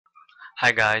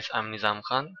Hi guys, I'm Nizam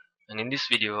Khan, and in this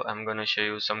video I'm gonna show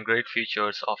you some great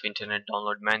features of Internet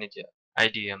Download Manager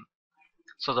 (IDM).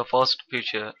 So the first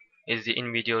feature is the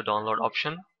in-video download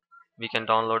option. We can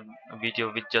download a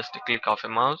video with just a click of a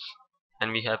mouse,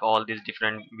 and we have all these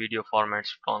different video formats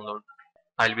to download.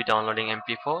 I'll be downloading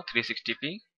MP4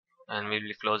 360p, and we'll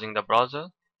be closing the browser.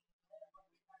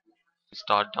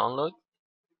 Start download.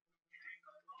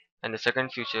 And the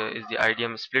second feature is the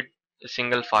IDM split a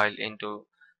single file into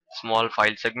small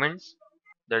file segments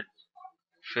that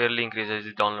fairly increases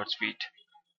the download speed.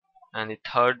 And the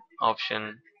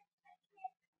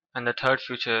third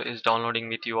feature is downloading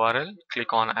with URL.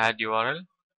 Click on add URL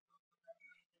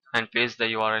and paste the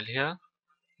URL here,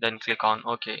 then click on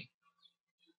OK.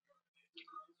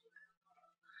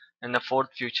 And the fourth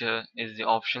feature is the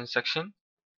options section.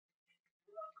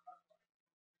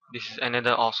 This is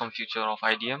another awesome feature of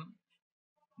IDM,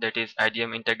 that is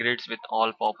IDM integrates with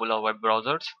all popular web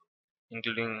browsers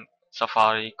including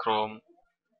Safari, Chrome,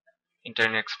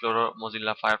 Internet Explorer,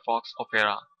 Mozilla Firefox,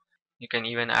 Opera. You can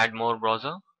even add more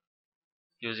browser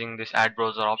using this add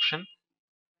browser option.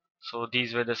 So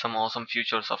these were some awesome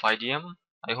features of IDM.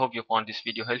 I hope you found this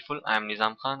video helpful. I am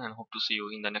Nizam Khan and hope to see you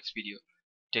in the next video.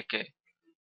 Take care.